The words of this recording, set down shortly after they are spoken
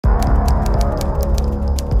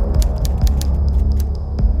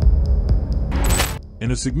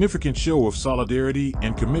In a significant show of solidarity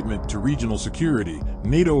and commitment to regional security,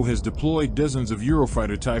 NATO has deployed dozens of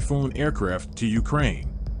Eurofighter Typhoon aircraft to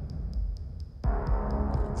Ukraine.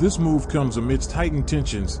 This move comes amidst heightened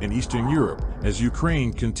tensions in Eastern Europe, as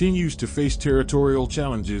Ukraine continues to face territorial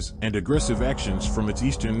challenges and aggressive actions from its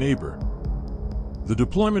eastern neighbor. The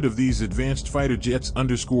deployment of these advanced fighter jets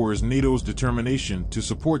underscores NATO's determination to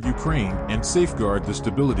support Ukraine and safeguard the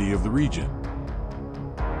stability of the region.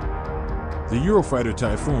 The Eurofighter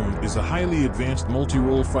Typhoon is a highly advanced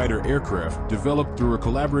multirole fighter aircraft developed through a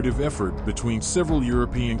collaborative effort between several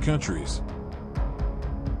European countries.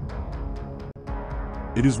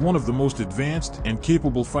 It is one of the most advanced and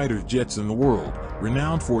capable fighter jets in the world,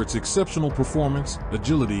 renowned for its exceptional performance,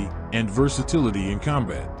 agility, and versatility in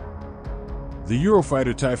combat. The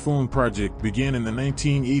Eurofighter Typhoon project began in the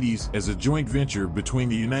 1980s as a joint venture between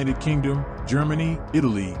the United Kingdom, Germany,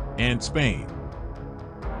 Italy, and Spain.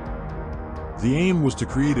 The aim was to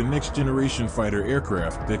create a next-generation fighter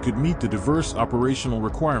aircraft that could meet the diverse operational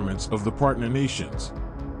requirements of the partner nations.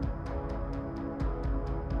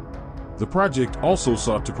 The project also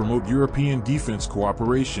sought to promote European defense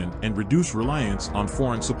cooperation and reduce reliance on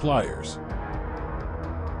foreign suppliers.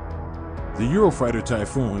 The Eurofighter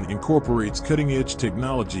Typhoon incorporates cutting-edge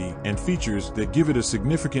technology and features that give it a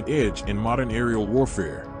significant edge in modern aerial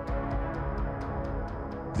warfare.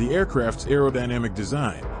 The aircraft's aerodynamic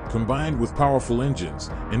design, combined with powerful engines,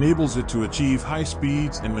 enables it to achieve high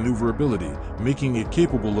speeds and maneuverability, making it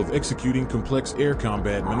capable of executing complex air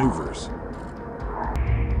combat maneuvers.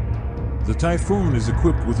 The Typhoon is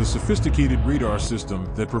equipped with a sophisticated radar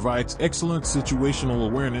system that provides excellent situational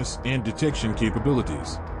awareness and detection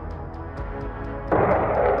capabilities.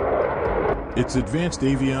 Its advanced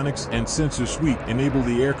avionics and sensor suite enable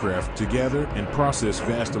the aircraft to gather and process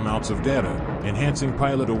vast amounts of data, enhancing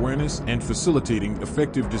pilot awareness and facilitating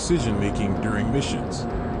effective decision-making during missions.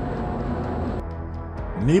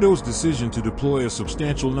 NATO's decision to deploy a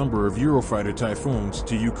substantial number of Eurofighter Typhoons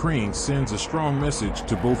to Ukraine sends a strong message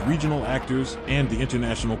to both regional actors and the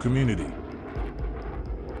international community.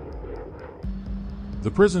 The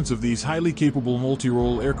presence of these highly capable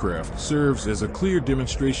multirole aircraft serves as a clear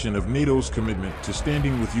demonstration of NATO's commitment to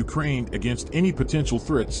standing with Ukraine against any potential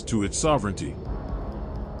threats to its sovereignty.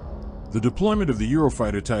 The deployment of the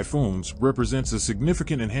Eurofighter Typhoons represents a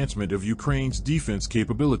significant enhancement of Ukraine's defense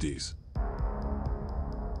capabilities.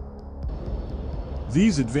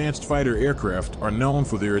 These advanced fighter aircraft are known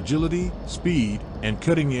for their agility, speed, and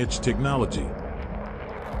cutting-edge technology.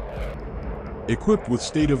 Equipped with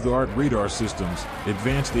state-of-the-art radar systems,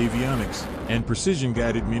 advanced avionics, and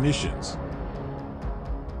precision-guided munitions,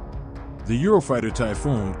 the Eurofighter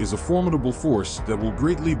Typhoon is a formidable force that will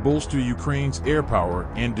greatly bolster Ukraine's air power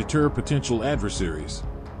and deter potential adversaries.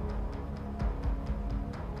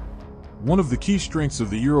 One of the key strengths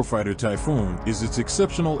of the Eurofighter Typhoon is its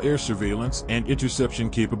exceptional air surveillance and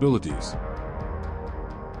interception capabilities.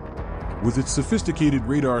 With its sophisticated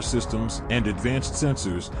radar systems and advanced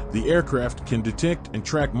sensors, the aircraft can detect and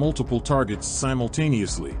track multiple targets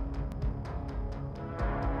simultaneously.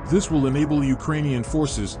 This will enable Ukrainian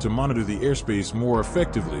forces to monitor the airspace more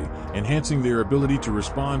effectively, enhancing their ability to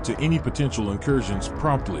respond to any potential incursions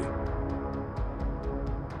promptly.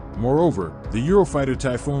 Moreover, the Eurofighter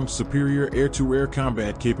Typhoon's superior air-to-air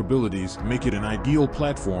combat capabilities make it an ideal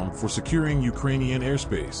platform for securing Ukrainian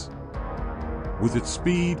airspace. With its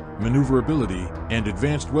speed, maneuverability, and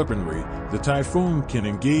advanced weaponry, the Typhoon can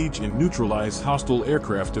engage and neutralize hostile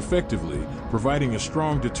aircraft effectively, providing a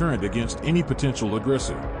strong deterrent against any potential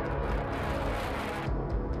aggressor.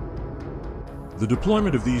 The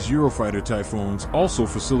deployment of these Eurofighter Typhoons also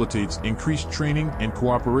facilitates increased training and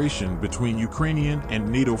cooperation between Ukrainian and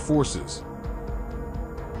NATO forces.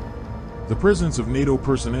 The presence of NATO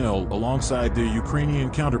personnel alongside their Ukrainian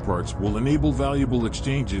counterparts will enable valuable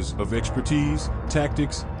exchanges of expertise,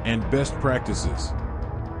 tactics, and best practices.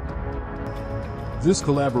 This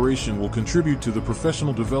collaboration will contribute to the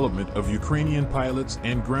professional development of Ukrainian pilots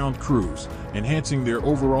and ground crews, enhancing their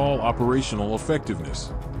overall operational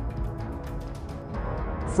effectiveness.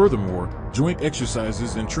 Furthermore, joint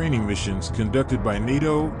exercises and training missions conducted by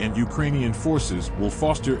NATO and Ukrainian forces will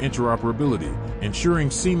foster interoperability, ensuring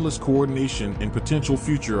seamless coordination in potential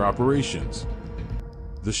future operations.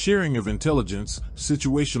 The sharing of intelligence,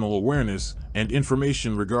 situational awareness, and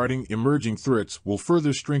information regarding emerging threats will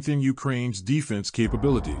further strengthen Ukraine's defense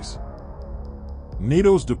capabilities.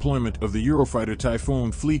 NATO's deployment of the Eurofighter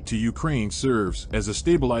Typhoon fleet to Ukraine serves as a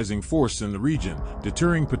stabilizing force in the region,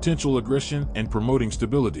 deterring potential aggression and promoting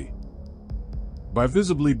stability. By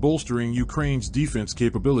visibly bolstering Ukraine's defense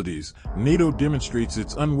capabilities, NATO demonstrates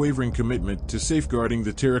its unwavering commitment to safeguarding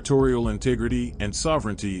the territorial integrity and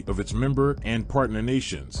sovereignty of its member and partner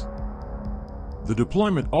nations. The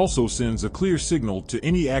deployment also sends a clear signal to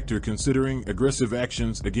any actor considering aggressive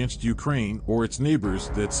actions against Ukraine or its neighbors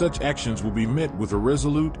that such actions will be met with a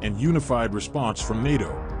resolute and unified response from NATO.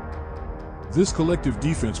 This collective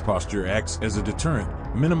defense posture acts as a deterrent,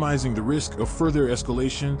 minimizing the risk of further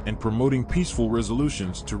escalation and promoting peaceful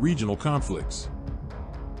resolutions to regional conflicts.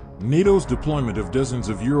 NATO's deployment of dozens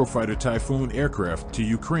of Eurofighter Typhoon aircraft to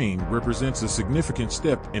Ukraine represents a significant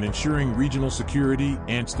step in ensuring regional security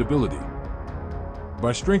and stability.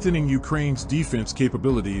 By strengthening Ukraine's defense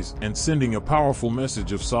capabilities and sending a powerful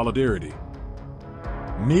message of solidarity,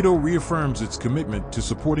 NATO reaffirms its commitment to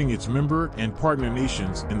supporting its member and partner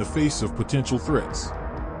nations in the face of potential threats.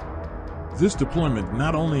 This deployment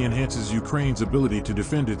not only enhances Ukraine's ability to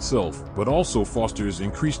defend itself, but also fosters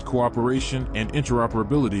increased cooperation and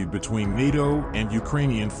interoperability between NATO and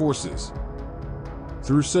Ukrainian forces.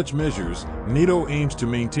 Through such measures, NATO aims to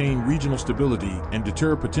maintain regional stability and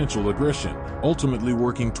deter potential aggression, ultimately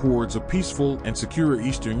working towards a peaceful and secure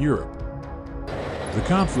Eastern Europe. The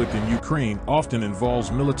conflict in Ukraine often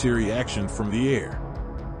involves military action from the air.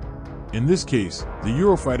 In this case, the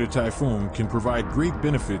Eurofighter Typhoon can provide great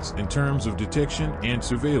benefits in terms of detection and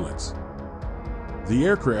surveillance. The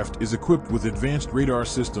aircraft is equipped with advanced radar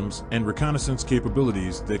systems and reconnaissance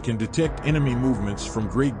capabilities that can detect enemy movements from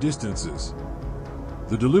great distances.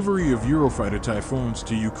 The delivery of Eurofighter Typhoons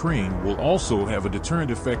to Ukraine will also have a deterrent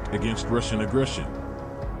effect against Russian aggression.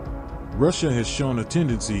 Russia has shown a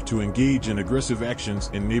tendency to engage in aggressive actions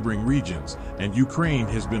in neighboring regions, and Ukraine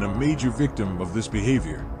has been a major victim of this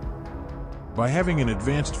behavior. By having an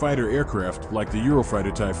advanced fighter aircraft like the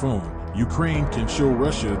Eurofighter Typhoon, Ukraine can show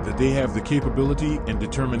Russia that they have the capability and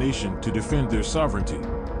determination to defend their sovereignty.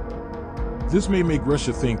 This may make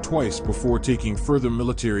Russia think twice before taking further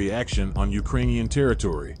military action on Ukrainian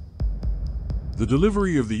territory. The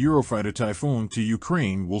delivery of the Eurofighter Typhoon to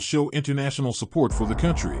Ukraine will show international support for the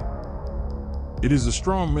country. It is a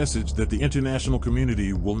strong message that the international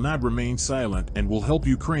community will not remain silent and will help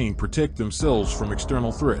Ukraine protect themselves from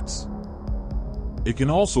external threats. It can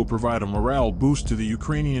also provide a morale boost to the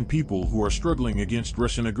Ukrainian people who are struggling against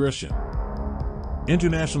Russian aggression.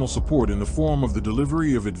 International support in the form of the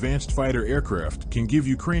delivery of advanced fighter aircraft can give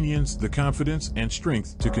Ukrainians the confidence and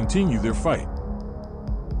strength to continue their fight.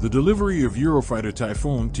 The delivery of Eurofighter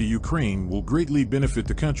Typhoon to Ukraine will greatly benefit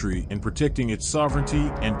the country in protecting its sovereignty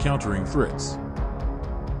and countering threats.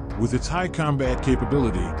 With its high combat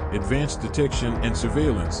capability, advanced detection and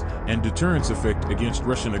surveillance, and deterrence effect against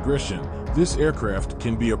Russian aggression, this aircraft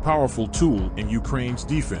can be a powerful tool in Ukraine's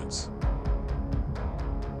defense.